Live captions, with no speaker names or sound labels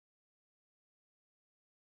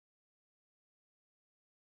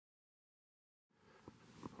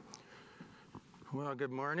Well,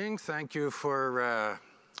 good morning. Thank you for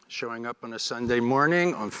showing up on a Sunday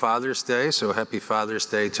morning on Father's Day. So happy Father's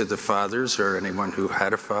Day to the fathers or anyone who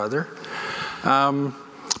had a father. I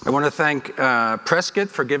want to thank Prescott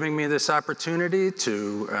for giving me this opportunity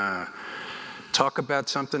to talk about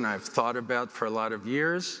something I've thought about for a lot of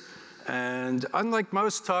years. And unlike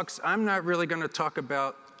most talks, I'm not really going to talk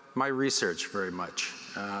about my research very much.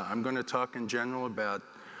 I'm going to talk in general about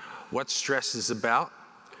what stress is about.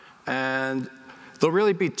 And there'll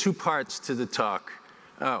really be two parts to the talk.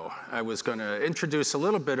 I was going to introduce a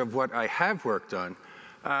little bit of what I have worked on.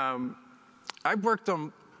 I've worked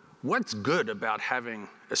on what's good about having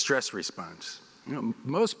a stress response.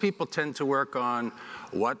 Most people tend to work on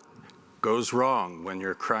what goes wrong when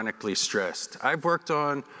you're chronically stressed. I've worked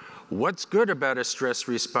on what's good about a stress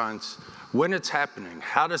response when it's happening.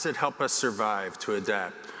 How does it help us survive, to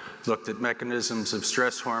adapt? Looked at mechanisms of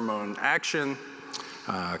stress hormone action,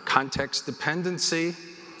 context dependency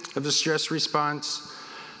of the stress response.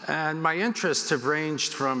 And my interests have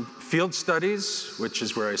ranged from field studies, which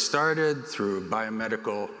is where I started, through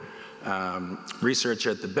biomedical research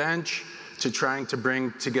at the bench, to trying to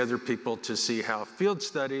bring together people to see how field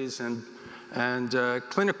studies and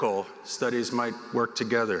clinical studies might work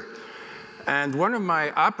together. And one of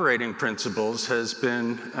my operating principles has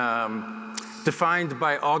been defined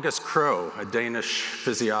by August Crow, a Danish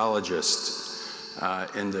physiologist,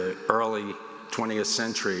 in the early 20th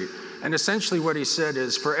century. And essentially what he said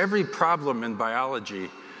is, for every problem in biology,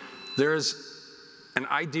 there's an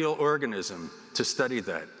ideal organism to study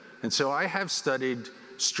that. And so I have studied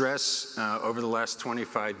stress over the last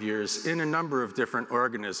 25 years in a number of different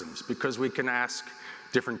organisms, because we can ask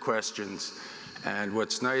different questions. And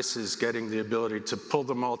what's nice is getting the ability to pull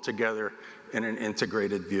them all together in an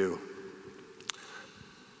integrated view.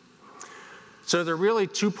 So there are really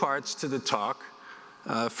two parts to the talk.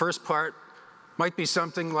 First part might be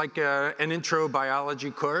something like an intro biology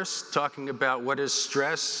course, talking about what is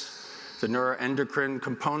stress, the neuroendocrine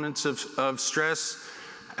components of stress,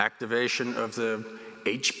 activation of the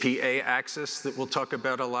HPA axis that we'll talk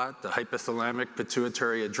about a lot, the hypothalamic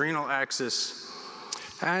pituitary adrenal axis.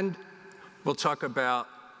 And we'll talk about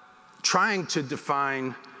trying to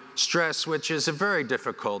define stress, which is a very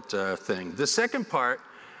difficult thing. The second part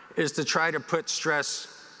is to try to put stress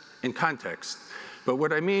in context. But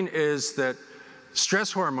what I mean is that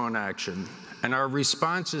stress hormone action and our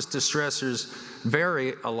responses to stressors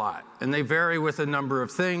vary a lot. And they vary with a number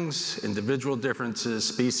of things: individual differences,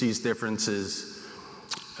 species differences,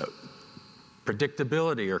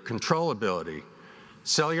 predictability or controllability,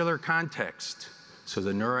 cellular context, so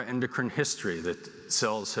the neuroendocrine history that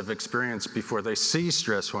cells have experienced before they see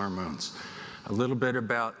stress hormones, a little bit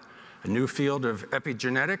about a new field of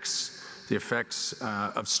epigenetics, the effects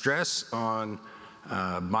of stress on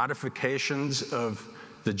modifications of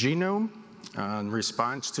the genome in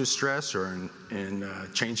response to stress or in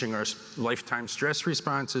changing our lifetime stress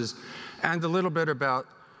responses, and a little bit about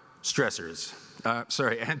anti-stressors.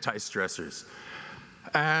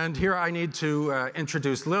 And here I need to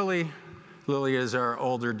introduce Lily. Lily is our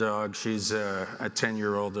older dog. She's a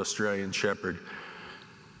 10-year-old Australian Shepherd.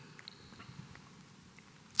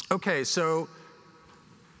 Okay, so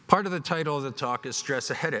part of the title of the talk is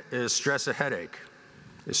stress a headache. Is stress a headache?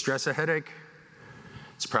 Is stress a headache?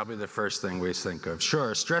 It's probably the first thing we think of.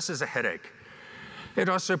 Sure, stress is a headache. It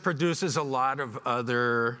also produces a lot of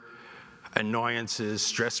other annoyances,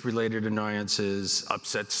 stress-related annoyances,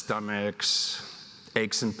 upset stomachs,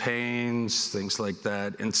 aches and pains, things like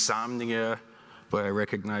that. Insomnia, boy, I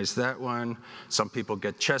recognize that one. Some people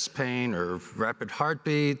get chest pain or rapid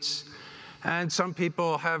heartbeats. And some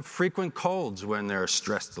people have frequent colds when they're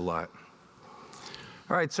stressed a lot.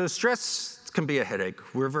 All right, so stress can be a headache.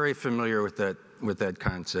 We're very familiar with that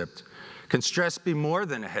concept. Can stress be more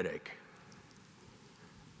than a headache?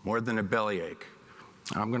 More than a bellyache?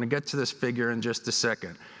 I'm going to get to this figure in just a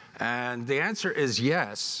second. And the answer is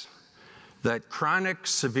yes, that chronic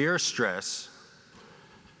severe stress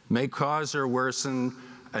may cause or worsen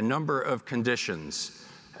a number of conditions.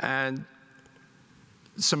 And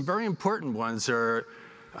some very important ones are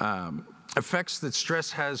effects that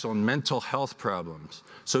stress has on mental health problems.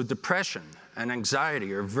 So depression and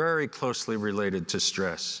anxiety are very closely related to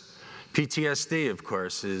stress. PTSD, of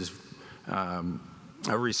course, is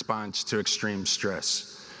a response to extreme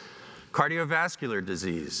stress. Cardiovascular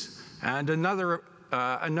disease, and a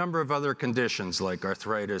number of other conditions like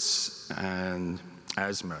arthritis and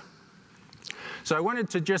asthma. So I wanted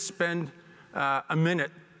to just spend a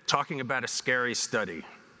minute talking about a scary study.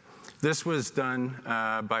 This was done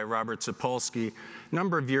by Robert Sapolsky a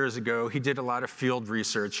number of years ago. He did a lot of field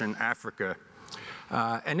research in Africa.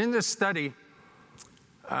 And in this study,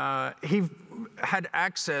 he had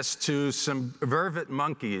access to some vervet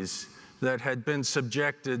monkeys that had been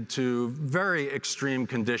subjected to very extreme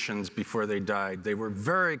conditions before they died. They were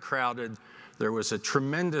very crowded. There was a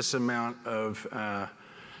tremendous amount of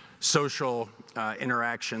social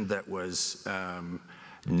interaction that was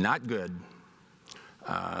not good.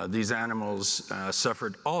 These animals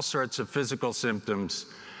suffered all sorts of physical symptoms.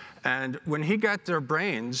 And when he got their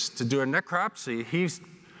brains to do a necropsy, he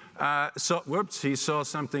saw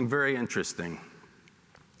something very interesting.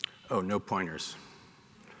 Oh, no pointers.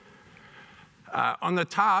 On the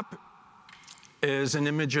top is an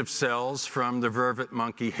image of cells from the vervet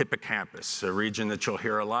monkey hippocampus, a region that you'll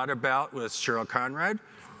hear a lot about with Cheryl Conrad.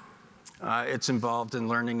 It's involved in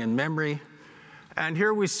learning and memory. And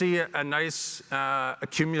here we see a nice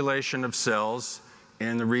accumulation of cells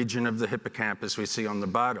in the region of the hippocampus we see on the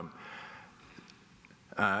bottom,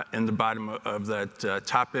 in the bottom of that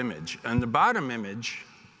top image. And the bottom image,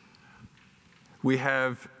 we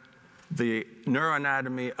have the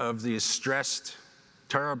neuroanatomy of these stressed,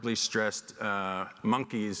 terribly stressed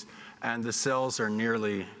monkeys, and the cells are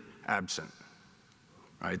nearly absent,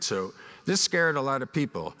 right? So this scared a lot of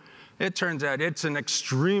people. It turns out it's an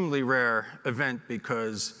extremely rare event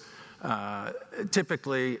because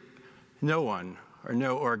typically no one or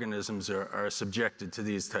no organisms are subjected to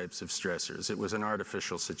these types of stressors. It was an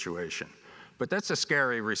artificial situation. But that's a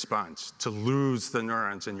scary response, to lose the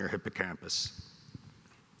neurons in your hippocampus.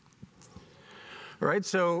 All right,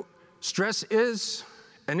 so stress is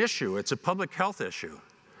an issue. It's a public health issue.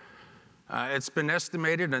 It's been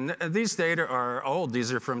estimated, and these data are old,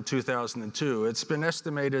 these are from 2002. It's been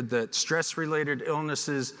estimated that stress-related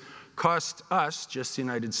illnesses cost us, just the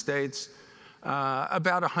United States,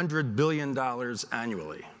 about $100 billion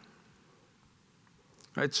annually.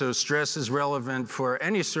 Right, so stress is relevant for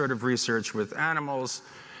any sort of research with animals.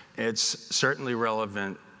 It's certainly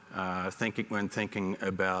relevant when thinking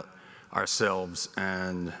about ourselves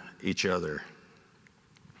and each other.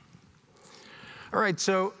 All right,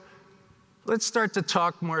 so let's start to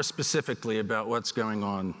talk more specifically about what's going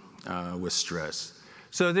on with stress.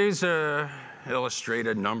 So these illustrate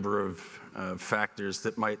a number of factors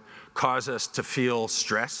that might cause us to feel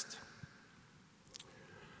stressed.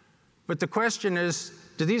 But the question is,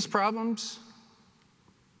 do these problems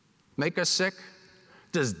make us sick?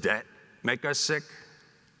 Does debt make us sick?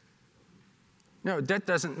 No, debt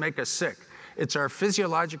doesn't make us sick. It's our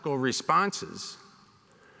physiological responses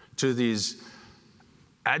to these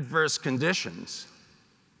adverse conditions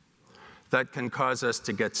that can cause us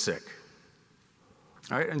to get sick.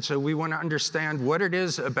 All right, and so we want to understand what it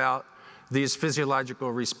is about these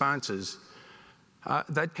physiological responses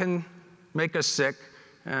that can make us sick,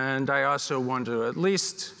 and I also want to at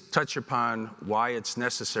least touch upon why it's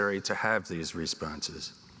necessary to have these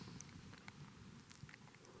responses.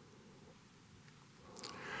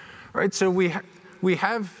 All right, so we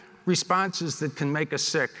have responses that can make us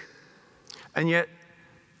sick, and yet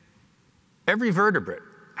every vertebrate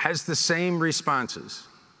has the same responses.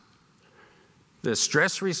 The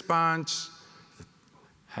stress response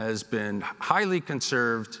has been highly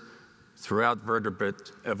conserved throughout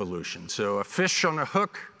vertebrate evolution. So a fish on a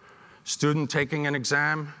hook, student taking an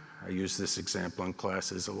exam, I use this example in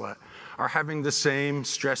classes a lot, are having the same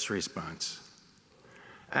stress response.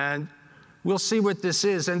 And we'll see what this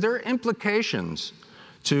is, and there are implications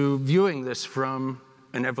to viewing this from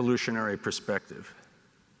an evolutionary perspective.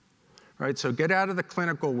 Right, so get out of the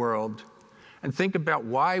clinical world and think about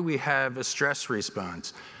why we have a stress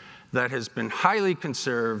response that has been highly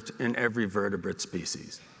conserved in every vertebrate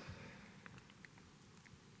species.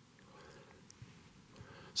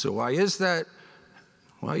 So why is that?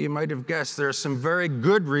 Well, you might have guessed there are some very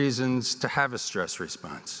good reasons to have a stress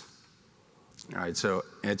response. All right, so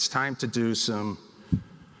it's time to do some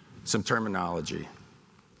terminology.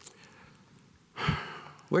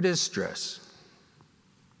 What is stress?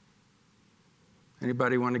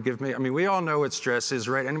 Anybody want to give me, I mean, we all know what stress is,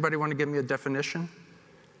 right? Anybody want to give me a definition?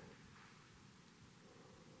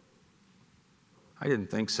 I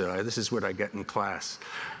didn't think so. This is what I get in class.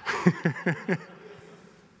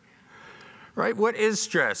 Right, what is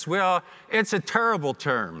stress? Well, it's a terrible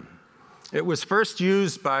term. It was first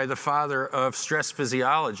used by the father of stress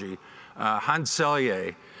physiology, Hans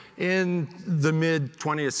Selye, in the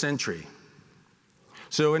mid-20th century.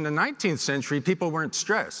 So in the 19th century, people weren't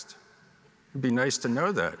stressed. It'd be nice to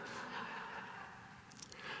know that.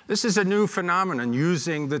 This is a new phenomenon,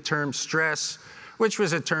 using the term stress, which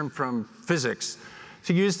was a term from physics,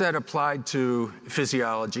 to use that applied to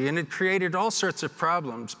physiology. And it created all sorts of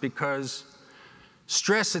problems because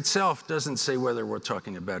stress itself doesn't say whether we're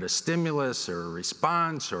talking about a stimulus or a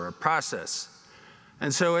response or a process.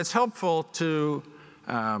 And so it's helpful to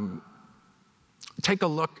take a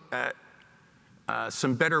look at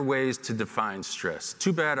some better ways to define stress.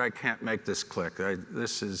 Too bad I can't make this click.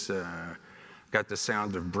 This has got the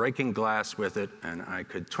sound of breaking glass with it, and I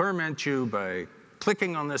could torment you by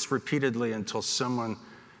clicking on this repeatedly until someone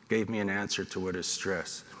gave me an answer to what is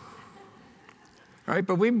stress. All right,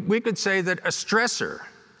 but we could say that a stressor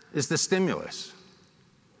is the stimulus.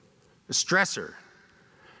 A stressor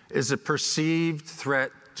is a perceived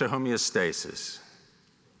threat to homeostasis.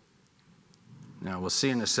 Now, we'll see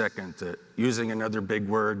in a second that using another big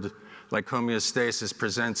word like homeostasis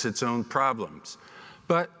presents its own problems.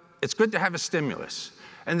 But it's good to have a stimulus.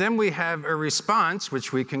 And then we have a response,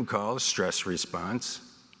 which we can call a stress response.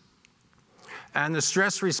 And the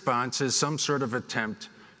stress response is some sort of attempt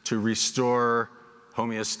to restore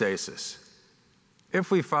homeostasis,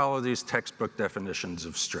 if we follow these textbook definitions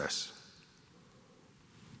of stress.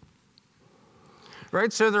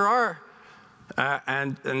 Right, so there are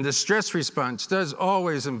and the stress response does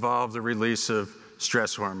always involve the release of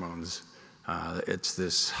stress hormones. It's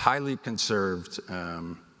this highly conserved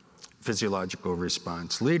physiological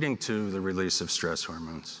response leading to the release of stress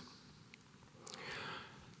hormones.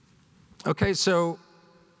 Okay, so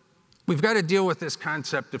we've got to deal with this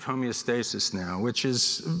concept of homeostasis now, which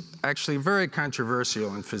is actually very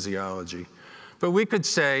controversial in physiology. But we could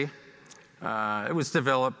say it was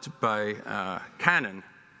developed by Cannon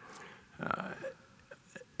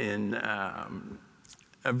in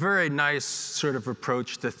a very nice sort of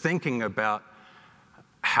approach to thinking about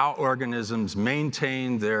how organisms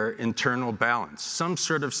maintain their internal balance, some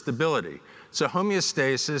sort of stability. So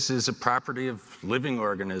homeostasis is a property of living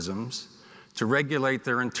organisms to regulate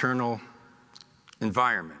their internal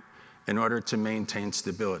environment in order to maintain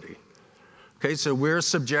stability. Okay, so we're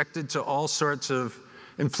subjected to all sorts of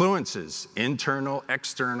influences, internal,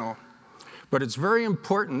 external, but it's very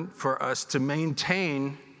important for us to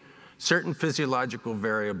maintain certain physiological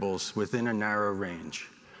variables within a narrow range.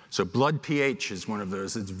 So blood pH is one of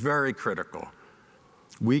those. It's very critical.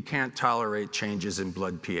 We can't tolerate changes in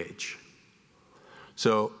blood pH.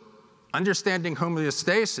 So understanding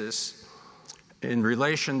homeostasis in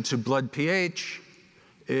relation to blood pH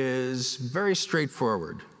is very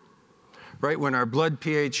straightforward. Right, when our blood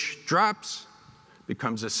pH drops,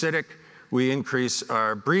 becomes acidic, we increase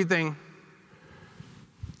our breathing,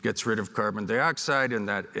 gets rid of carbon dioxide, and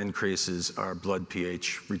that increases our blood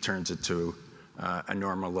pH, returns it to a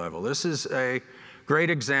normal level. This is a great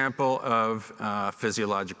example of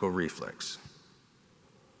physiological reflex.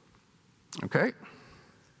 Okay?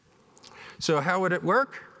 So how would it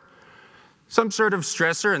work? Some sort of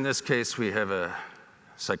stressor, in this case we have a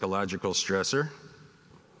psychological stressor.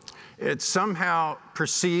 It's somehow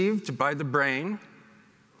perceived by the brain,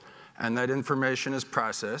 and that information is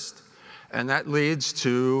processed, and that leads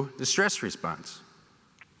to the stress response.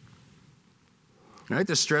 Right?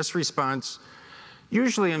 The stress response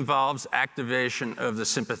usually involves activation of the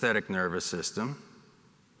sympathetic nervous system.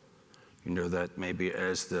 You know that maybe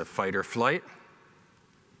as the fight or flight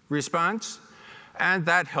response, and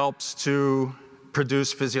that helps to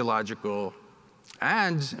produce physiological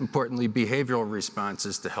and, importantly, behavioral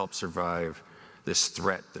responses to help survive this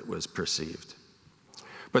threat that was perceived.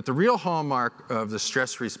 But the real hallmark of the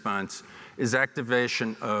stress response is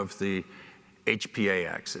activation of the HPA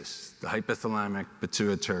axis, the hypothalamic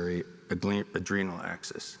pituitary adrenal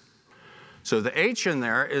axis. So the H in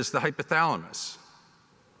there is the hypothalamus.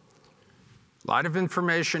 A lot of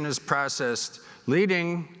information is processed,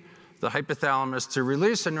 leading the hypothalamus to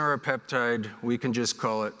release a neuropeptide. We can just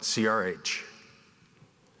call it CRH.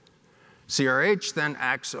 CRH then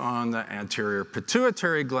acts on the anterior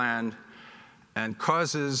pituitary gland and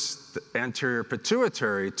causes the anterior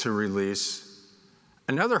pituitary to release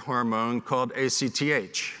another hormone called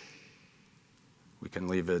ACTH. We can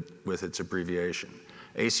leave it with its abbreviation.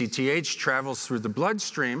 ACTH travels through the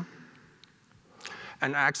bloodstream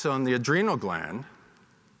and acts on the adrenal gland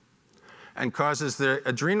and causes the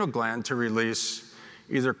adrenal gland to release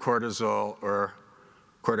either cortisol or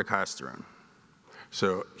corticosterone.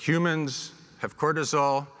 So humans have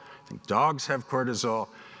cortisol, I think dogs have cortisol,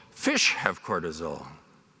 fish have cortisol.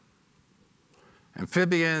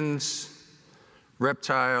 Amphibians,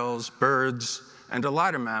 reptiles, birds, and a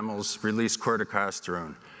lot of mammals release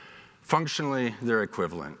corticosterone. Functionally, they're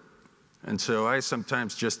equivalent. And so I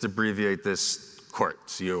sometimes just abbreviate this CORT,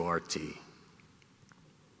 C-O-R-T.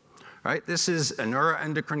 Right? This is a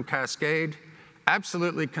neuroendocrine cascade,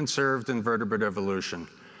 absolutely conserved in vertebrate evolution,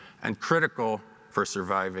 and critical for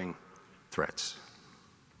surviving threats.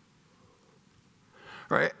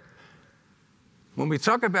 Right? When we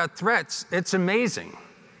talk about threats, it's amazing.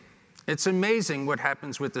 It's amazing what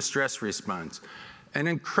happens with the stress response. An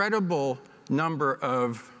incredible number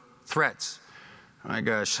of threats. My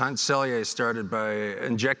gosh, Hans Selye started by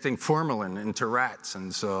injecting formalin into rats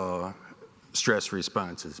and saw stress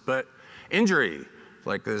responses. But injury,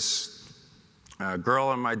 like this girl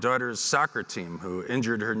on my daughter's soccer team who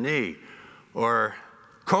injured her knee, or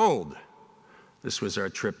cold. This was our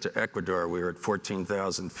trip to Ecuador. We were at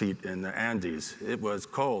 14,000 feet in the Andes. It was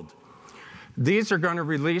cold. These are going to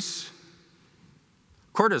release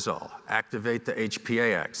cortisol, activate the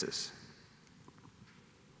HPA axis.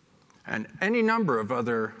 And any number of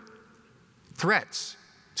other threats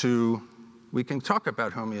to, we can talk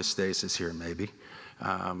about homeostasis here maybe,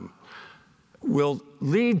 will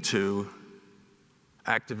lead to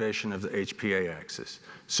activation of the HPA axis.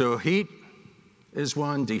 So heat is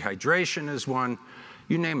one, dehydration is one,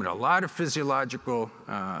 you name it. A lot of physiological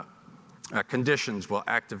conditions will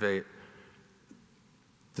activate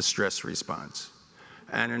the stress response.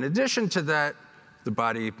 And in addition to that, the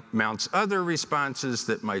body mounts other responses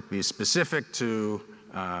that might be specific to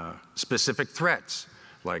specific threats,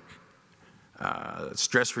 like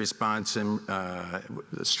stress response, and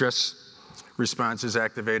the stress response is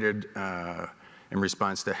activated in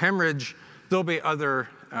response to hemorrhage. There'll be other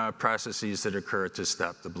processes that occur to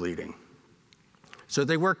stop the bleeding. So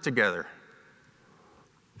they work together.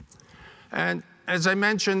 And as I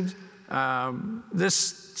mentioned,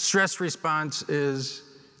 this stress response is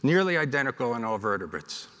nearly identical in all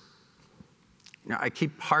vertebrates. Now, I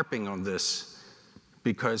keep harping on this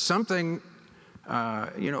because something,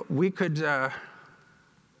 we could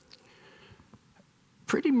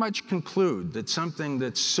pretty much conclude that something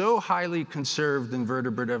that's so highly conserved in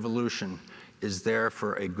vertebrate evolution is there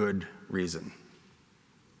for a good reason.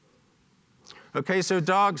 Okay, so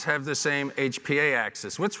dogs have the same HPA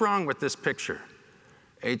axis. What's wrong with this picture?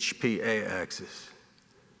 HPA axis.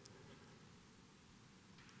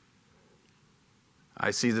 I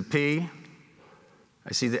see the P,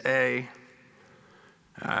 I see the A.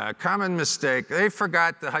 Common mistake, they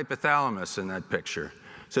forgot the hypothalamus in that picture.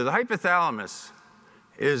 So the hypothalamus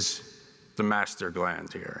is the master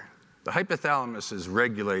gland here. The hypothalamus is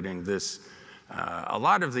regulating this, a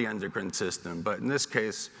lot of the endocrine system, but in this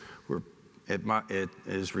case, it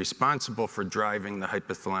is responsible for driving the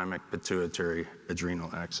hypothalamic pituitary adrenal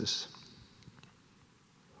axis.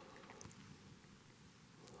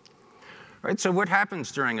 All right, so what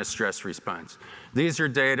happens during a stress response? These are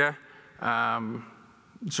data,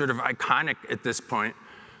 sort of iconic at this point,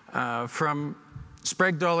 from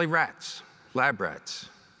Sprague-Dawley rats, lab rats.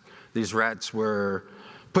 These rats were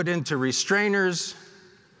put into restrainers.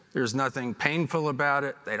 There's nothing painful about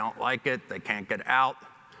it. They don't like it. They can't get out.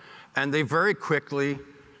 And they very quickly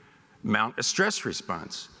mount a stress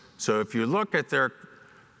response. So if you look at their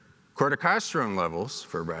corticosterone levels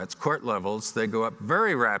for rats, cort levels, they go up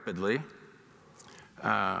very rapidly,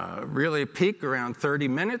 really peak around 30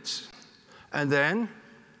 minutes, and then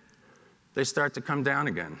they start to come down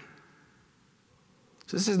again.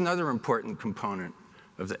 So this is another important component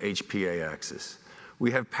of the HPA axis. We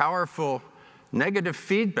have powerful negative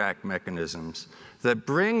feedback mechanisms that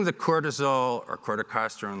bring the cortisol or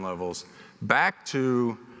corticosterone levels back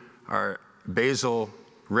to our basal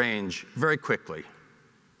range very quickly.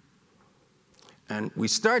 And we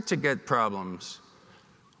start to get problems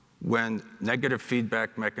when negative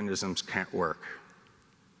feedback mechanisms can't work.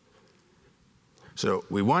 So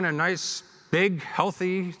we want a nice, big,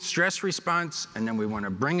 healthy stress response, and then we want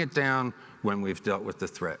to bring it down when we've dealt with the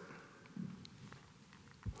threat.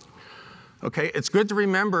 Okay, it's good to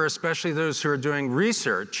remember, especially those who are doing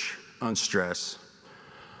research on stress,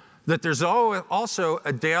 that there's also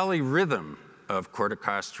a daily rhythm of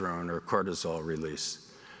corticosterone or cortisol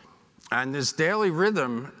release. And this daily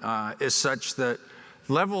rhythm is such that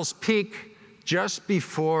levels peak just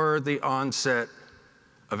before the onset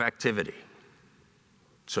of activity.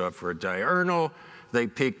 So if we're diurnal, they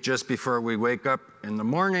peak just before we wake up in the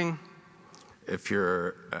morning. If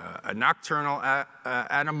you're a nocturnal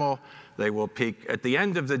animal, they will peak at the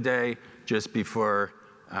end of the day just before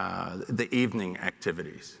the evening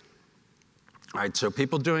activities. All right, so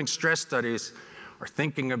people doing stress studies or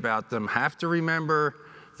thinking about them have to remember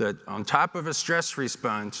that on top of a stress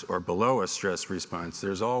response or below a stress response,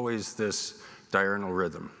 there's always this diurnal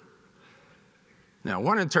rhythm. Now,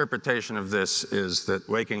 one interpretation of this is that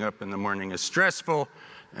waking up in the morning is stressful,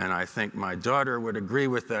 and I think my daughter would agree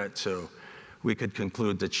with that, so we could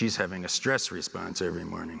conclude that she's having a stress response every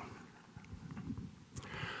morning.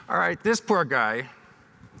 All right, this poor guy,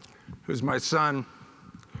 who's my son,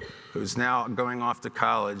 who's now going off to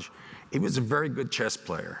college, he was a very good chess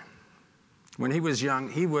player. When he was young,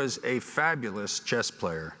 he was a fabulous chess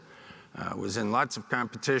player. was in lots of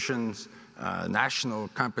competitions, national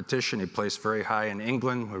competition. He placed very high in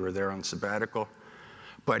England. We were there on sabbatical.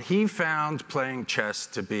 But he found playing chess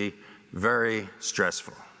to be very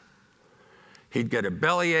stressful. He'd get a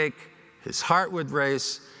bellyache, his heart would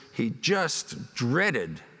race. He just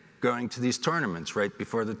dreaded going to these tournaments right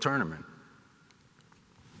before the tournament.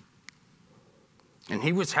 And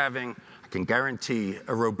he was having, I can guarantee,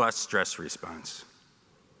 a robust stress response.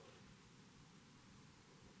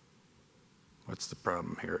 What's the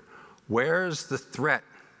problem here? Where's the threat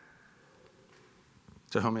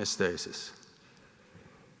to homeostasis?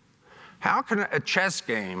 How can a chess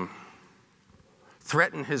game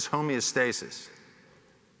threaten his homeostasis?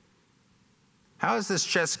 How is this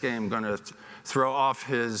chess game going to throw off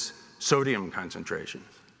his sodium concentrations?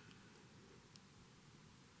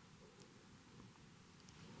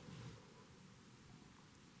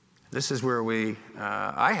 This is where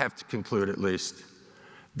I have to conclude at least,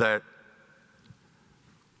 that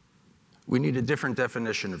we need a different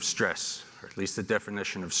definition of stress, or at least a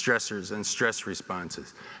definition of stressors and stress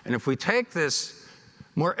responses. And if we take this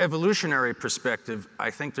more evolutionary perspective, I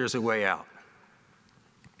think there's a way out.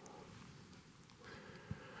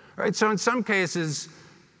 All right, so in some cases,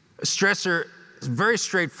 a stressor is very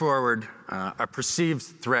straightforward, a perceived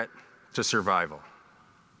threat to survival,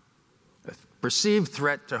 a perceived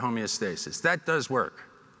threat to homeostasis. That does work.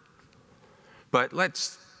 But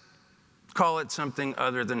let's call it something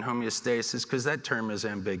other than homeostasis, because that term is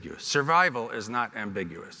ambiguous. Survival is not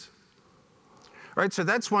ambiguous. All right, so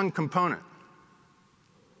that's one component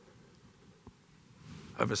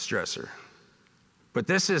of a stressor. But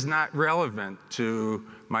this is not relevant to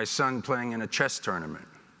my son playing in a chess tournament.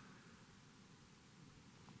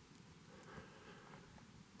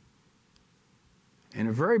 In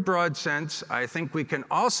a very broad sense, I think we can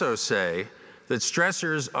also say that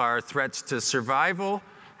stressors are threats to survival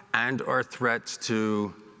and or threats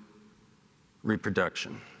to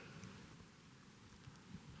reproduction.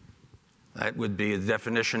 That would be a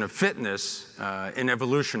definition of fitness in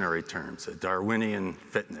evolutionary terms, a Darwinian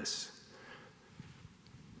fitness.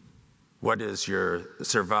 What is your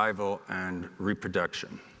survival and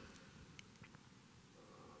reproduction?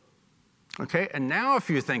 Okay, and now if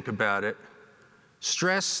you think about it,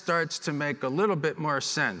 stress starts to make a little bit more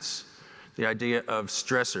sense, the idea of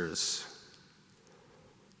stressors.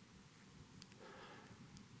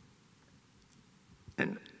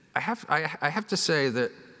 And I have to say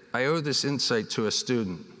that I owe this insight to a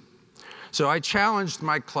student. So I challenged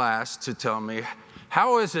my class to tell me,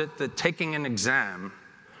 how is it that taking an exam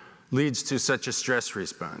leads to such a stress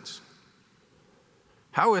response?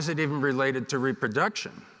 How is it even related to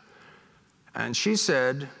reproduction? And she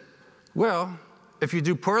said, well, if you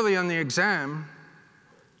do poorly on the exam,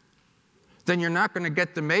 then you're not going to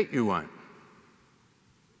get the mate you want.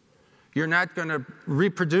 You're not going to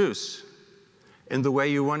reproduce in the way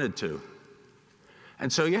you wanted to.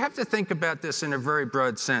 And so you have to think about this in a very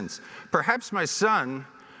broad sense. Perhaps my son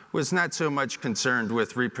was not so much concerned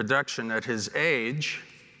with reproduction at his age,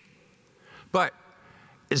 but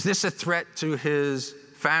is this a threat to his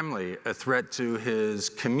family, a threat to his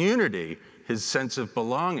community, his sense of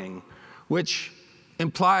belonging, which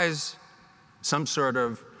implies some sort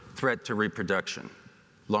of threat to reproduction,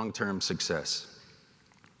 long-term success?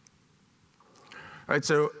 All right,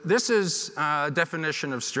 so this is a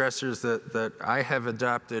definition of stressors that I have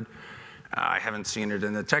adopted. I haven't seen it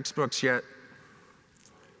in the textbooks yet.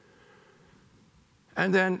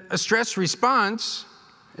 And then a stress response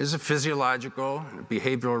is a physiological,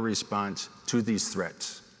 behavioral response to these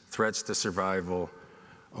threats, threats to survival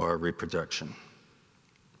or reproduction.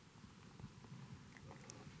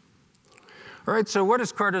 All right, so what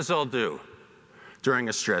does cortisol do during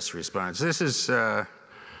a stress response? This is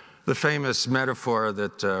the famous metaphor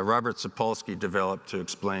that Robert Sapolsky developed to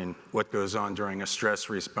explain what goes on during a stress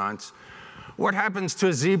response. What happens to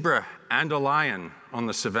a zebra and a lion on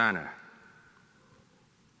the savannah?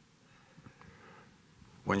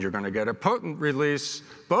 When you're going to get a potent release,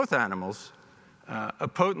 both animals, a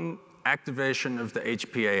potent activation of the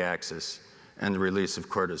HPA axis and the release of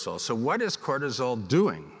cortisol. So what is cortisol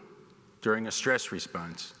doing during a stress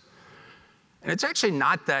response? And it's actually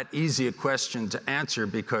not that easy a question to answer,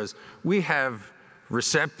 because we have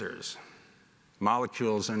receptors,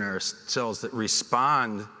 molecules in our cells that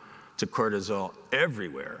respond to cortisol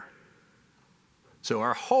everywhere. So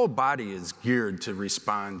our whole body is geared to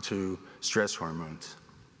respond to stress hormones.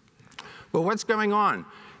 But what's going on?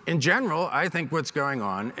 In general, I think what's going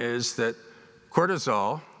on is that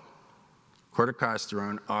cortisol,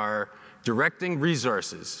 corticosterone, are directing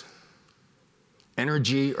resources,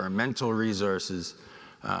 energy or mental resources,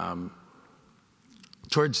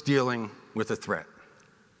 towards dealing with a threat.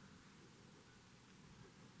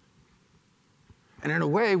 And in a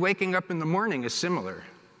way, waking up in the morning is similar.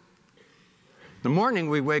 The morning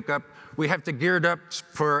we wake up, we have to gear up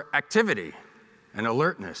for activity and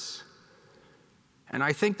alertness. And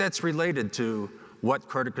I think that's related to what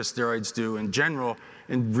corticosteroids do in general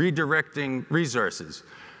in redirecting resources.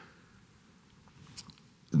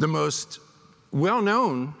 The most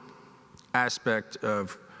well-known aspect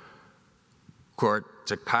of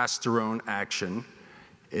corticosterone action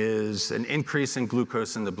is an increase in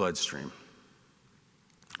glucose in the bloodstream.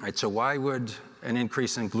 All right, so why would an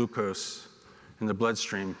increase in glucose in the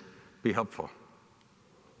bloodstream be helpful?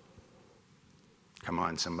 Come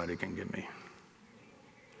on, somebody can give me.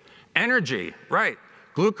 Energy, right.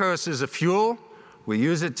 Glucose is a fuel. We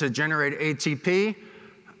use it to generate ATP.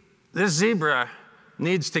 This zebra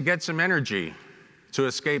needs to get some energy to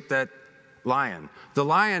escape that lion. The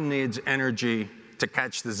lion needs energy to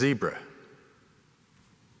catch the zebra.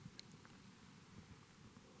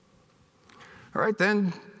 All right,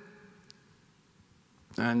 then,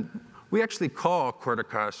 and we actually call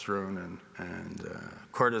corticosterone and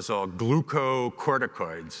cortisol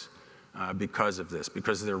glucocorticoids because of this,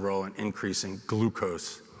 because of their role in increasing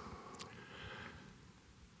glucose.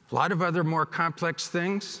 A lot of other more complex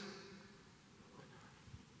things.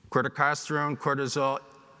 Corticosterone, cortisol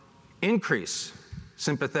increase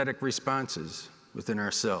sympathetic responses within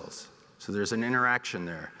our cells. So there's an interaction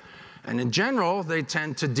there. And in general, they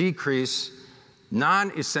tend to decrease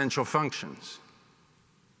non-essential functions.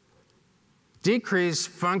 Decrease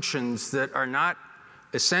functions that are not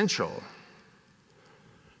essential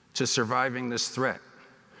to surviving this threat.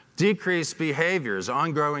 Decrease behaviors,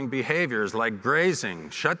 ongoing behaviors like grazing.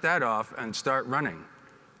 Shut that off and start running.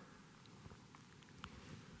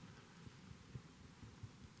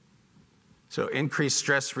 So increase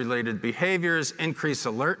stress-related behaviors, increase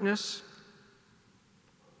alertness,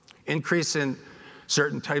 increase in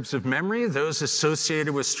certain types of memory, those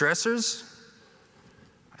associated with stressors.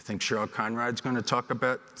 I think Cheryl Conrad's going to talk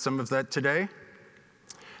about some of that today.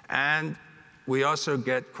 And we also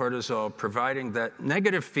get cortisol providing that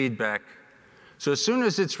negative feedback. So as soon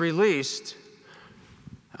as it's released,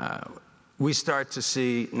 we start to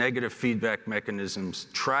see negative feedback mechanisms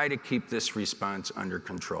try to keep this response under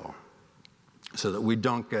control so that we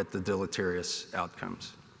don't get the deleterious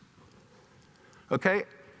outcomes. Okay,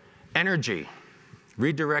 energy,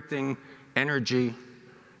 redirecting energy,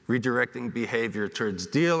 redirecting behavior towards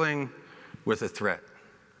dealing with a threat.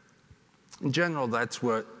 In general, that's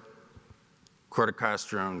what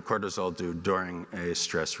corticosterone, cortisol do during a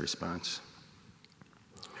stress response.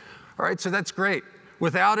 All right, so that's great.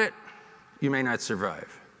 Without it, you may not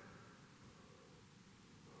survive.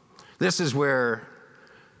 This is where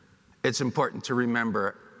it's important to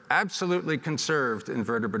remember, absolutely conserved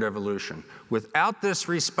invertebrate evolution. Without this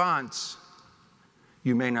response,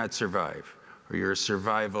 you may not survive, or your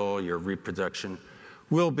survival, your reproduction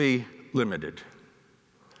will be limited.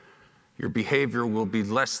 Your behavior will be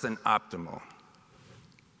less than optimal.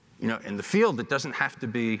 You know, in the field, it doesn't have to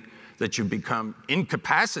be that you become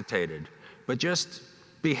incapacitated, but just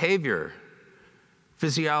behavior,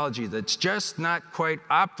 physiology that's just not quite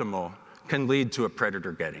optimal can lead to a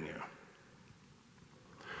predator getting you.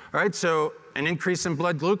 All right, so an increase in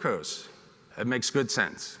blood glucose, that makes good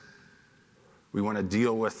sense. We want to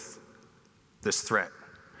deal with this threat.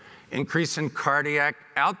 Increase in cardiac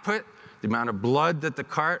output, the amount of blood that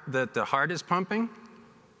the heart is pumping.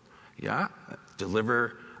 Yeah,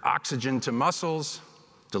 deliver oxygen to muscles,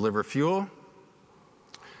 deliver fuel.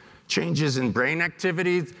 Changes in brain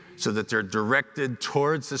activity so that they're directed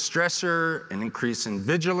towards the stressor, an increase in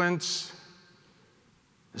vigilance.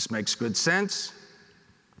 This makes good sense.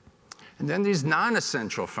 And then these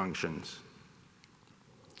non-essential functions,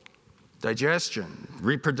 digestion,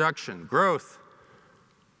 reproduction, growth.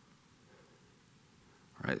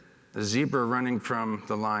 Right? The zebra running from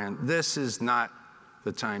the lion, this is not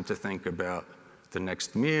the time to think about the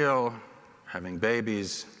next meal, having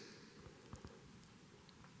babies.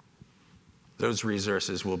 Those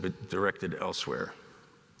resources will be directed elsewhere.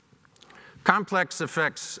 Complex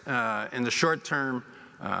effects in the short term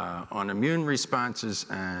on immune responses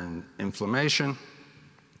and inflammation.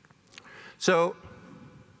 So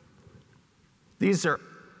these are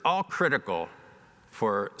all critical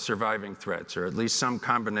for surviving threats, or at least some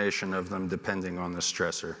combination of them depending on the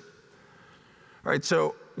stressor. All right,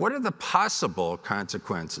 so what are the possible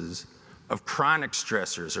consequences of chronic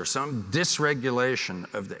stressors or some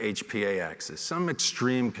dysregulation of the HPA axis, some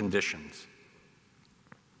extreme conditions?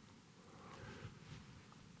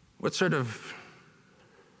 What sort of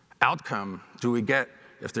outcome do we get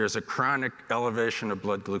if there's a chronic elevation of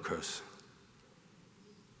blood glucose?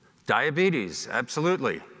 Diabetes,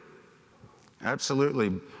 absolutely.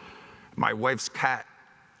 Absolutely. My wife's cat,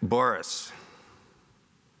 Boris,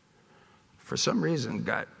 for some reason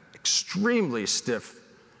got extremely stiff,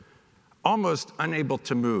 almost unable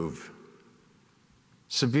to move.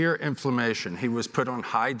 Severe inflammation. He was put on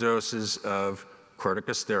high doses of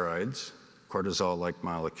corticosteroids, cortisol-like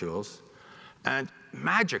molecules, and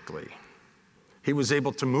magically, he was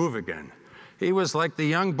able to move again. He was like the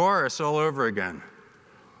young Boris all over again.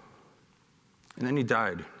 And then he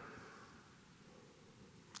died.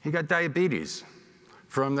 He got diabetes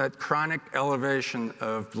from that chronic elevation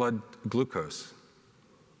of blood glucose.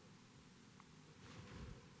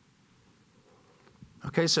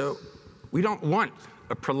 Okay, so we don't want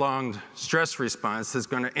a prolonged stress response that's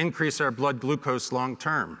going to increase our blood glucose long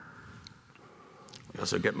term. We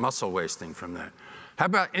also get muscle wasting from that. How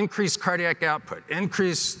about increased cardiac output,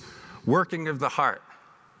 increased working of the heart?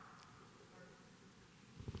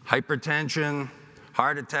 Hypertension,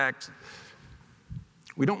 heart attacks.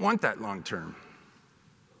 We don't want that long term.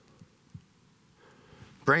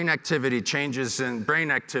 Brain activity, changes in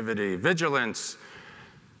brain activity, vigilance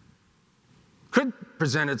could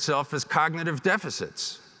present itself as cognitive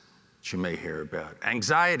deficits, which you may hear about.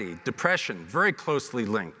 Anxiety, depression, very closely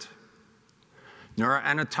linked.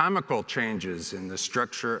 Neuroanatomical changes in the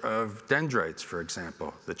structure of dendrites, for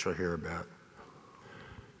example, that you'll hear about.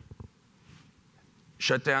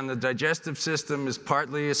 Shut down the digestive system is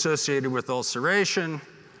partly associated with ulceration,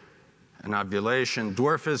 anovulation,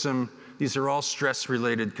 dwarfism. These are all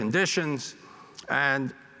stress-related conditions,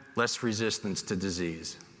 and less resistance to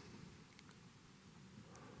disease.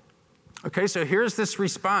 Okay, so here's this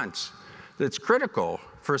response that's critical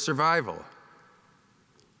for survival.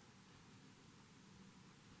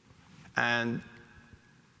 And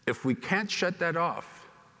if we can't shut that off,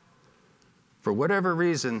 for whatever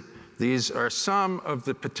reason, these are some of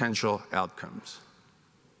the potential outcomes.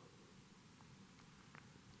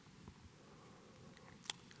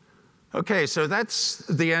 Okay, so that's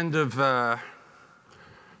the end of the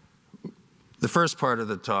first part of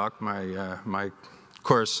the talk, my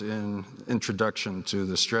course in Introduction to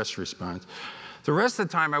the Stress Response. The rest of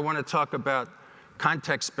the time, I want to talk about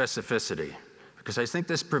context specificity, because I think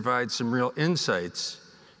this provides some real insights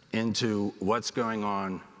into what's going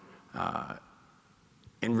on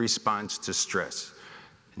in response to stress.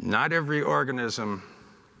 Not every organism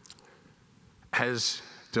has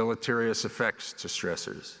deleterious effects to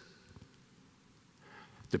stressors,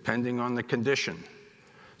 depending on the condition.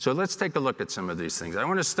 So let's take a look at some of these things. I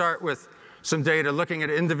want to start with some data looking at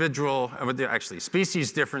individual, actually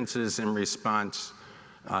species differences in response,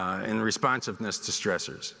 in responsiveness to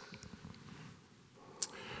stressors.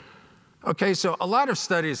 Okay, so a lot of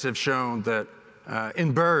studies have shown that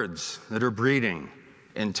in birds that are breeding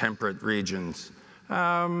in temperate regions,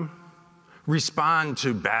 respond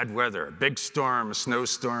to bad weather, a big storm, a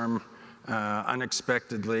snowstorm,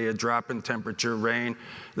 unexpectedly, a drop in temperature, rain.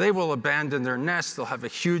 They will abandon their nest. They'll have a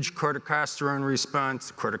huge corticosterone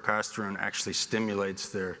response. Corticosterone actually stimulates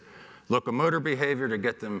their locomotor behavior to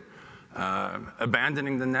get them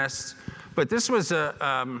abandoning the nest. But this was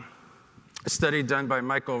a study done by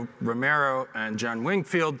Michael Romero and John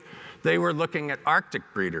Wingfield. They were looking at Arctic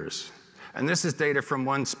breeders. And this is data from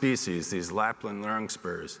one species, these Lapland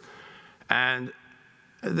larynxburrs. And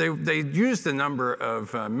they used a number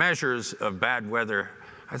of measures of bad weather.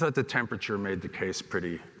 I thought the temperature made the case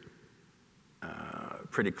pretty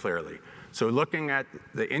clearly. So looking at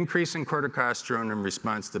the increase in corticosterone in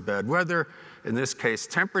response to bad weather, in this case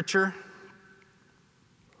temperature,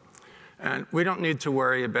 and we don't need to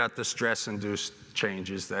worry about the stress-induced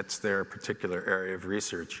changes. That's their particular area of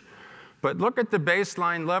research. But look at the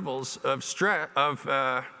baseline levels of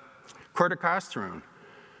corticosterone,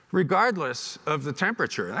 regardless of the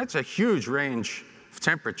temperature. That's a huge range of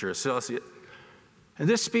temperature, Celsius. In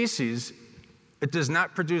this species, it does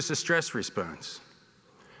not produce a stress response.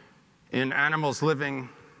 In animals living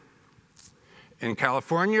in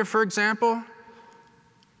California, for example,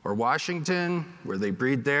 or Washington, where they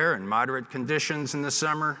breed there in moderate conditions in the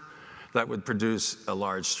summer, that would produce a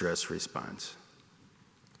large stress response.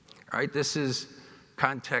 All right, this is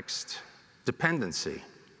context dependency.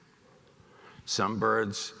 Some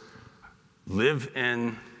birds live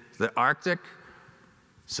in the Arctic.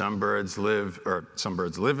 Some birds live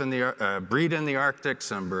in the breed in the Arctic.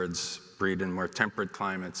 Some birds breed in more temperate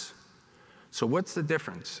climates. So what's the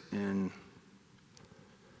difference in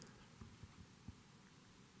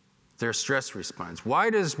their stress response? Why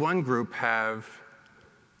does one group have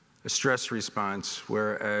a stress response,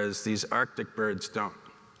 whereas these Arctic birds don't?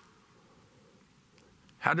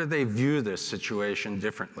 How do they view this situation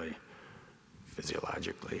differently,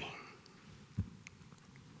 physiologically?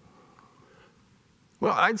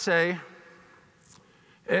 Well, I'd say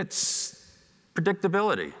it's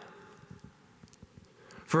predictability.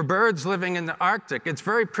 For birds living in the Arctic, it's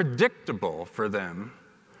very predictable for them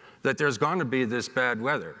that there's going to be this bad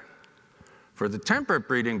weather. For the temperate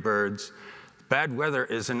breeding birds, bad weather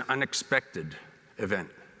is an unexpected event.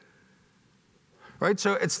 Right?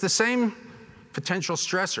 So it's the same potential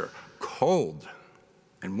stressor, cold.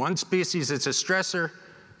 In one species, it's a stressor.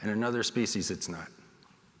 In another species, it's not.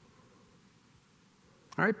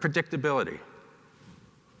 All right, predictability.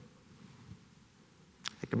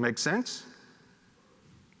 Think it makes sense?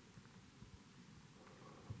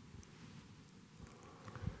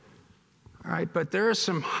 All right, but there are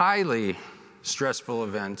some highly stressful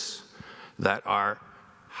events that are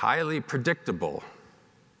highly predictable.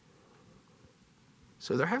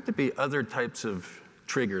 So there have to be other types of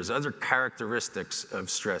triggers, other characteristics of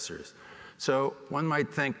stressors. So one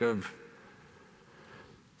might think of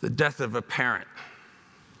the death of a parent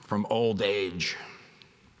from old age.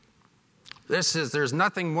 There's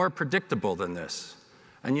nothing more predictable than this.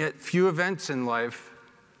 And yet few events in life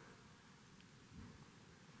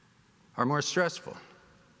are more stressful.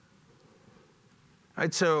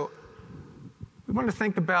 Right, so we want to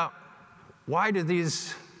think about why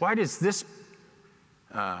does this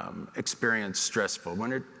experience stressful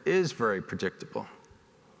when it is very predictable?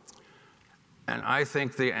 And I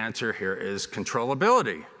think the answer here is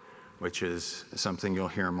controllability, which is something you'll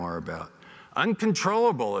hear more about.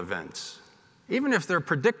 Uncontrollable events, even if they're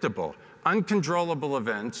predictable, uncontrollable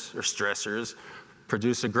events or stressors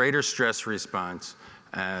produce a greater stress response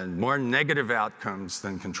and more negative outcomes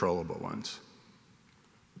than controllable ones.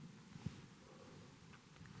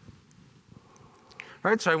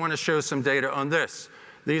 All right, so I want to show some data on this.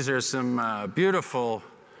 These are some beautiful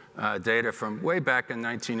data from way back in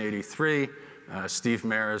 1983, Steve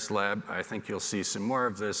Mayer's lab. I think you'll see some more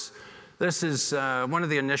of this. This is one of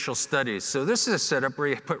the initial studies. So this is a setup where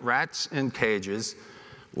you put rats in cages,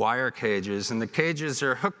 wire cages, and the cages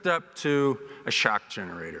are hooked up to a shock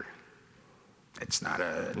generator. It's not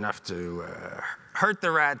enough to hurt the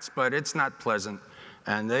rats, but it's not pleasant,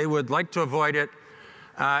 and they would like to avoid it.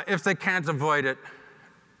 If they can't avoid it,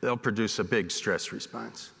 they'll produce a big stress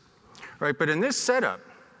response. Right, but in this setup,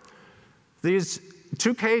 these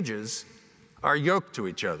two cages are yoked to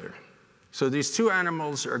each other. So these two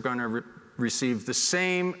animals are going to receive the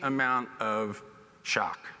same amount of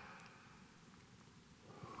shock.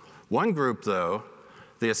 One group, though,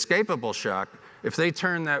 the escapable shock, if they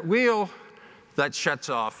turn that wheel, that shuts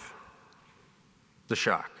off the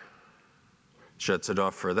shock. Shuts it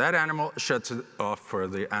off for that animal, shuts it off for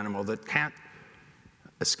the animal that can't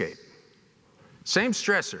escape. Same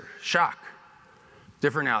stressor, shock,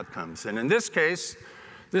 different outcomes. And in this case,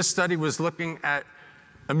 this study was looking at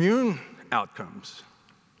immune outcomes.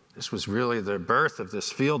 This was really the birth of this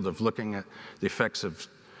field of looking at the effects of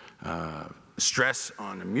stress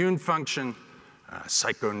on immune function,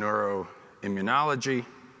 psychoneuroimmunology.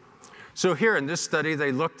 So here in this study,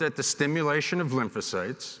 they looked at the stimulation of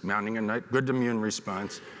lymphocytes, mounting a good immune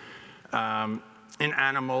response, in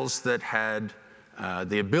animals that had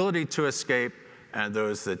the ability to escape and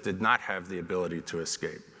those that did not have the ability to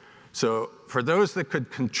escape. So for those that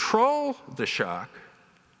could control the shock,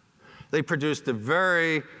 they produced a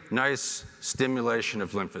very nice stimulation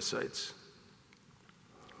of lymphocytes.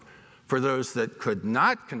 For those that could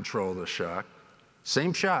not control the shock,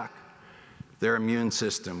 same shock, their immune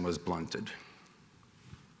system was blunted.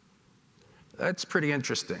 That's pretty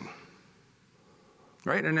interesting,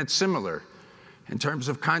 right? And it's similar in terms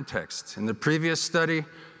of context. In the previous study,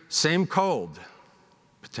 same cold,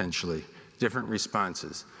 potentially, different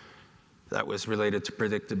responses. That was related to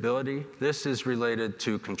predictability. This is related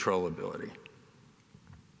to controllability.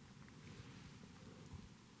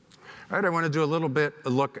 All right, I want to do a little bit a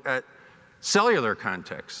look at cellular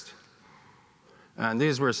context. And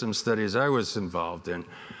these were some studies I was involved in,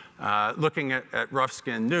 looking at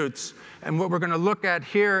rough-skinned newts. And what we're going to look at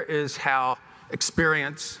here is how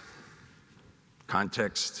experience,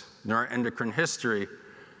 context, neuroendocrine history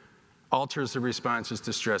alters the responses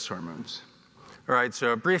to stress hormones. All right,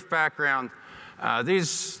 so a brief background.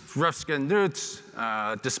 These rough-skinned newts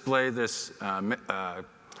display this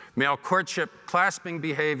male courtship clasping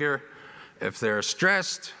behavior. If they're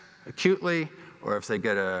stressed acutely, or if they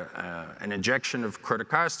get an injection of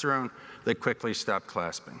corticosterone, they quickly stop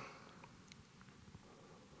clasping.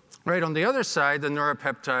 Right, on the other side, the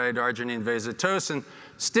neuropeptide arginine vasotocin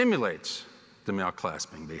stimulates the male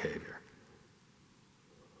clasping behavior.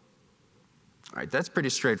 All right, that's pretty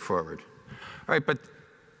straightforward. All right, but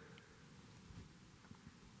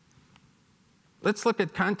let's look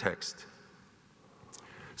at context.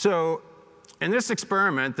 So in this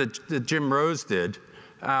experiment that Jim Rose did,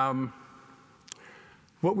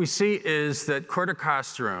 what we see is that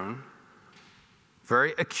corticosterone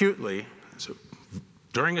very acutely, so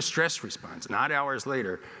during a stress response, not hours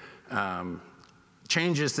later,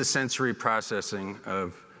 changes the sensory processing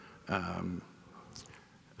of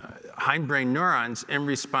hindbrain neurons in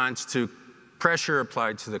response to pressure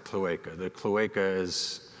applied to the cloaca. The cloaca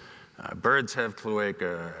is, birds have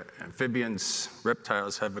cloaca, amphibians,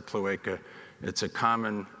 reptiles have a cloaca. It's a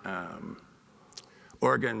common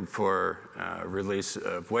organ for release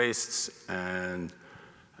of wastes and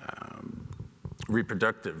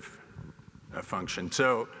reproductive function.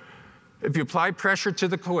 So if you apply pressure to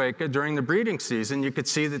the cloaca during the breeding season, you could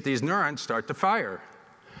see that these neurons start to fire.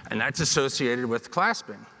 And that's associated with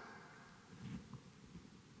clasping.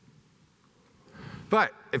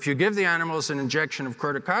 But if you give the animals an injection of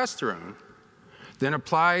corticosterone, then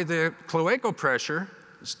apply the cloacal pressure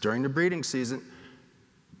during the breeding season,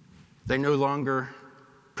 they no longer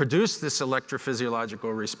produce this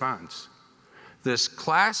electrophysiological response. This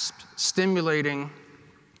clasp-stimulating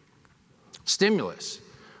stimulus,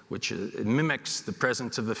 which mimics the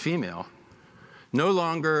presence of the female, no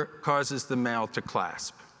longer causes the male to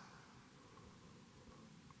clasp.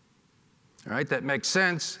 All right, that makes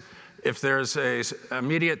sense. If there's an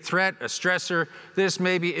immediate threat, a stressor, this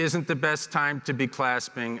maybe isn't the best time to be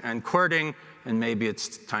clasping and courting, and maybe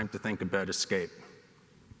it's time to think about escape.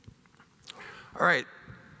 All right,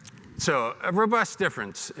 so a robust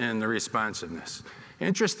difference in the responsiveness.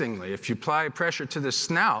 Interestingly, if you apply pressure to the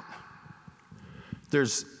snout,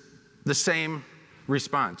 there's the same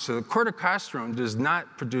response. So the corticosterone does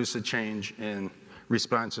not produce a change in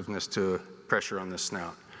responsiveness to pressure on the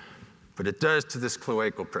snout, but it does to this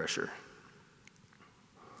cloacal pressure.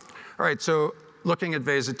 All right, so looking at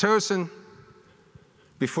vasotocin,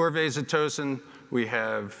 before vasotocin, we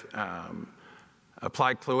have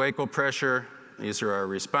applied cloacal pressure. These are our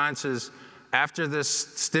responses. After this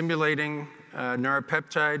stimulating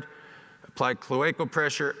neuropeptide, apply cloacal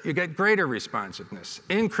pressure, you get greater responsiveness,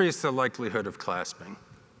 increase the likelihood of clasping.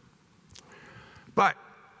 But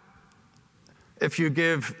if you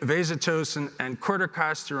give vasotocin and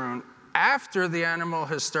corticosterone after the animal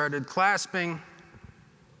has started clasping,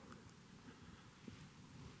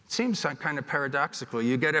 it seems kind of paradoxical.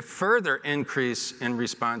 You get a further increase in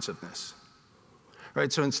responsiveness.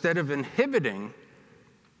 Right, so instead of inhibiting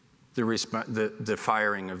the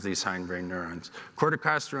firing of these hindbrain neurons,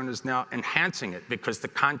 corticosterone is now enhancing it because the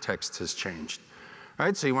context has changed.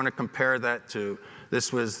 Right, so you want to compare that to,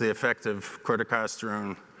 this was the effect of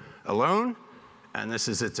corticosterone alone, and this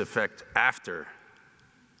is its effect after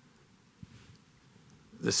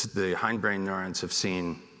the hindbrain neurons have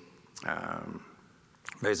seen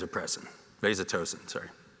vasotocin, sorry.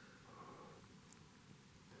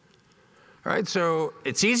 All right, so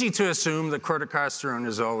it's easy to assume that corticosterone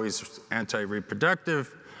is always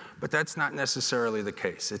anti-reproductive, but that's not necessarily the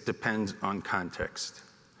case. It depends on context.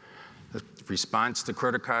 The response to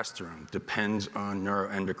corticosterone depends on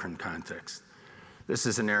neuroendocrine context. This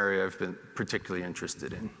is an area I've been particularly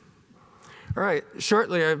interested in. All right,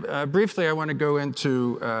 briefly, I want to go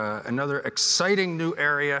into another exciting new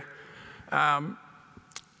area, and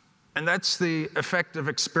that's the effect of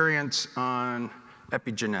experience on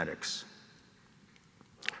epigenetics.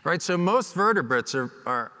 Right, so most vertebrates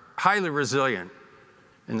are highly resilient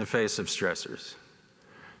in the face of stressors.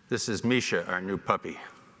 This is Misha, our new puppy.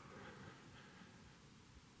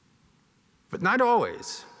 But not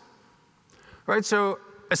always. Right, so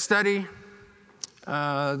a study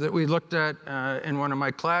that we looked at in one of my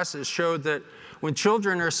classes showed that when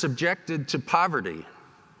children are subjected to poverty,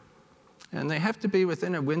 and they have to be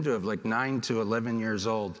within a window of like 9 to 11 years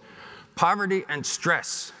old, poverty and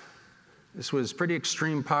stress. This was pretty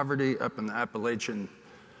extreme poverty up in the Appalachian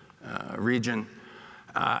region.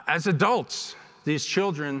 As adults, these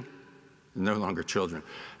children, no longer children,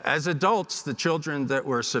 as adults, the children that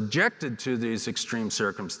were subjected to these extreme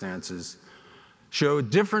circumstances showed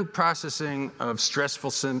different processing of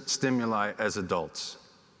stressful stimuli as adults,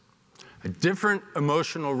 a different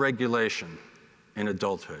emotional regulation in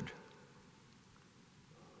adulthood.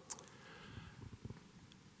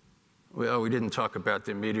 Well, we didn't talk about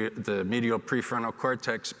the medial prefrontal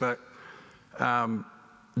cortex, but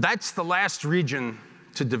that's the last region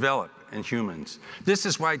to develop in humans. This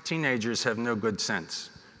is why teenagers have no good sense.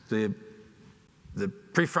 The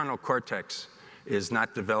prefrontal cortex is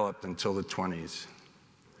not developed until the 20s.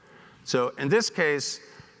 So in this case,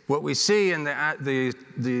 what we see in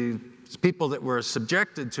the people that were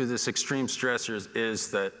subjected to this extreme stressors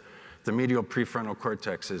is that the medial prefrontal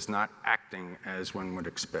cortex is not acting as one would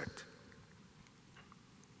expect.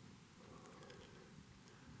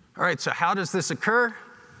 All right, so how does this occur?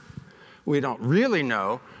 We don't really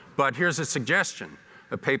know, but here's a suggestion.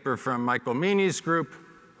 A paper from Michael Meany's group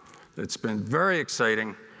that's been very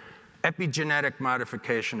exciting, epigenetic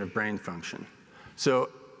modification of brain function. So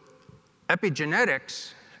epigenetic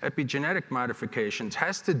modifications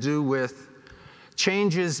has to do with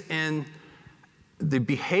changes in the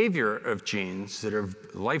behavior of genes that are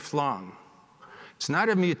lifelong. It's not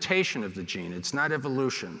a mutation of the gene, it's not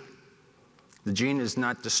evolution. The gene is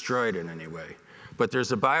not destroyed in any way, but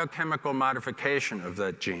there's a biochemical modification of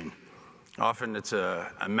that gene. Often it's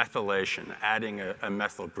a methylation, adding a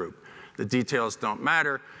methyl group. The details don't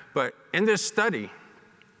matter, but in this study,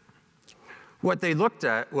 what they looked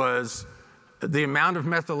at was the amount of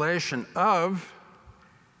methylation of,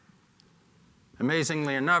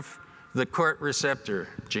 amazingly enough, the CORT receptor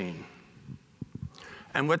gene.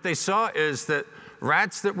 And what they saw is that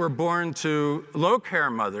rats that were born to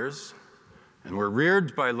low-care mothers and were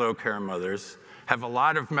reared by low-care mothers have a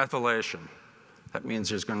lot of methylation. That means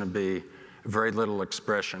there's going to be very little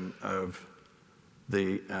expression of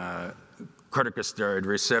the corticosteroid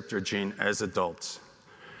receptor gene as adults.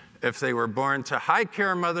 If they were born to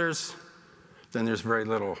high-care mothers, then there's very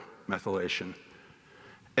little methylation.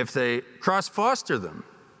 If they cross-foster them,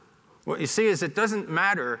 what you see is it doesn't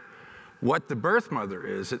matter what the birth mother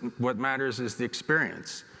is. What matters is the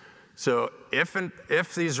experience. So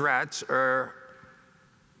if these rats are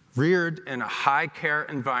reared in a high-care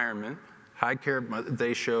environment,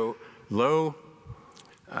 they show low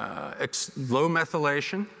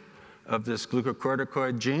methylation of this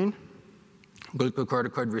glucocorticoid gene,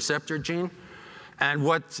 glucocorticoid receptor gene. And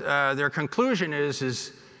what their conclusion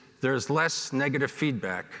is there's less negative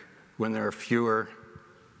feedback when there are fewer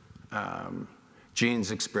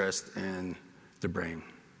genes expressed in the brain.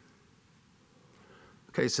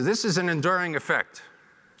 Okay, so this is an enduring effect.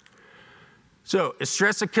 So is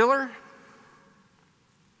stress a killer?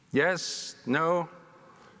 Yes, no.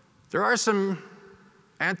 There are some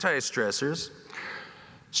anti-stressors.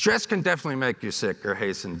 Stress can definitely make you sick or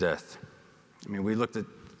hasten death. I mean, we looked at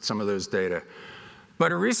some of those data.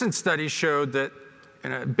 But a recent study showed that,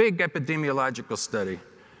 in a big epidemiological study,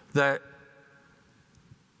 that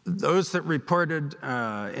those that reported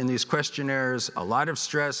in these questionnaires a lot of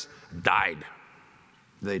stress died.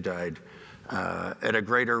 They died at a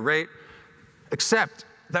greater rate, except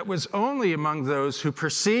that was only among those who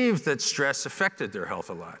perceived that stress affected their health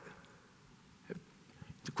a lot.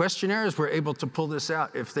 The questionnaires were able to pull this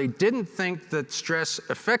out. If they didn't think that stress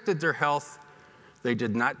affected their health, they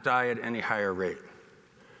did not die at any higher rate.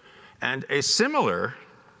 And a similar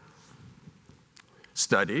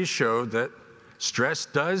study showed that stress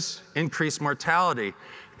does increase mortality,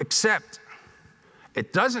 except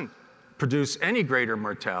it doesn't produce any greater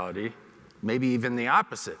mortality, maybe even the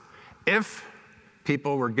opposite, if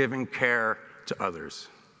people were giving care to others.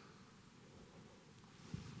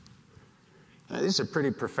 Now, these are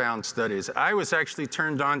pretty profound studies. I was actually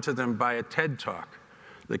turned on to them by a TED Talk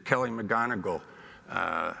that Kelly McGonigal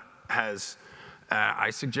has. I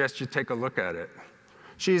suggest you take a look at it.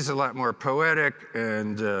 She's a lot more poetic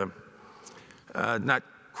and not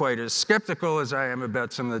quite as skeptical as I am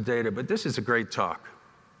about some of the data, but this is a great talk.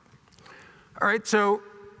 All right, so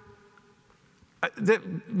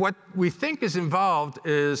what we think is involved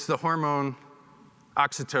is the hormone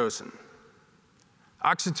oxytocin.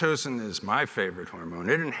 Oxytocin is my favorite hormone.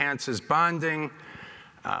 It enhances bonding,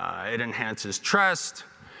 it enhances trust,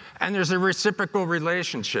 and there's a reciprocal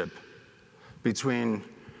relationship between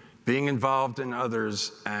being involved in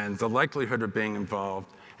others and the likelihood of being involved,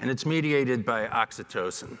 and it's mediated by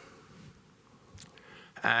oxytocin.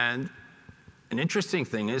 And an interesting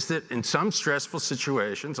thing is that in some stressful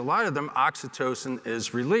situations, a lot of them, oxytocin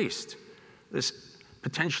is released, this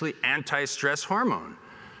potentially anti-stress hormone.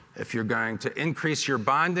 If you're going to increase your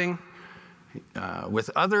bonding with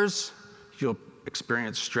others, you'll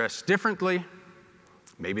experience stress differently.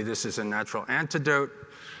 Maybe this is a natural antidote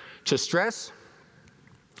to stress.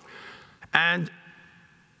 And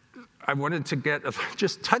I wanted to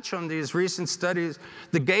just touch on these recent studies.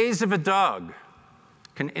 The gaze of a dog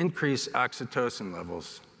can increase oxytocin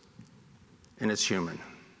levels in its human.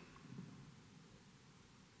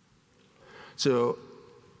 So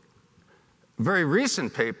a very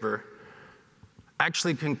recent paper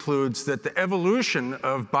actually concludes that the evolution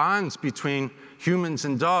of bonds between humans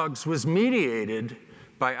and dogs was mediated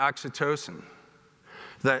by oxytocin.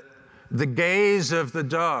 That the gaze of the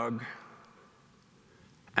dog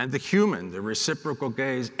and the human, the reciprocal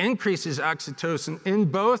gaze, increases oxytocin in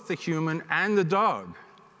both the human and the dog.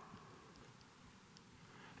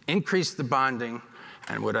 increase the bonding.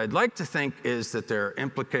 And what I'd like to think is that there are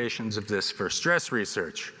implications of this for stress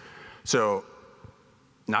research. So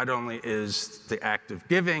not only is the act of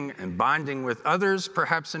giving and bonding with others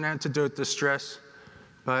perhaps an antidote to stress,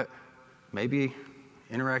 but maybe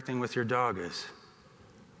interacting with your dog is.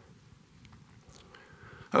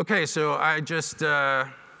 Okay, so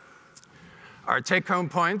our take-home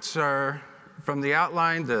points are from the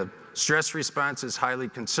outline. The stress response is highly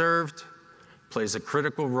conserved, plays a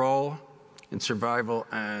critical role in survival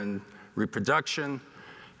and reproduction.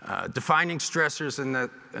 Defining stressors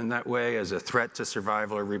in that way as a threat to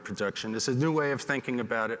survival or reproduction is a new way of thinking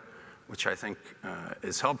about it, which I think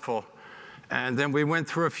is helpful. And then we went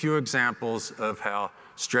through a few examples of how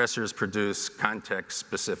stressors produce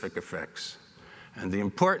context-specific effects and the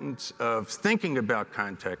importance of thinking about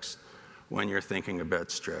context when you're thinking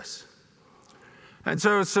about stress. And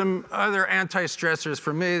so some other anti-stressors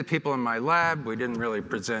for me, the people in my lab, we didn't really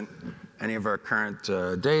present any of our current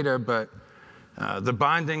data, but the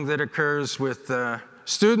bonding that occurs with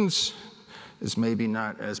students is maybe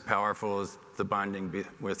not as powerful as the bonding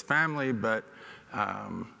with family, but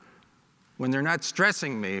when they're not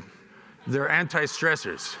stressing me, they're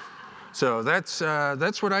anti-stressors. So that's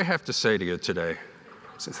what I have to say to you today.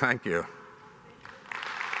 So thank you.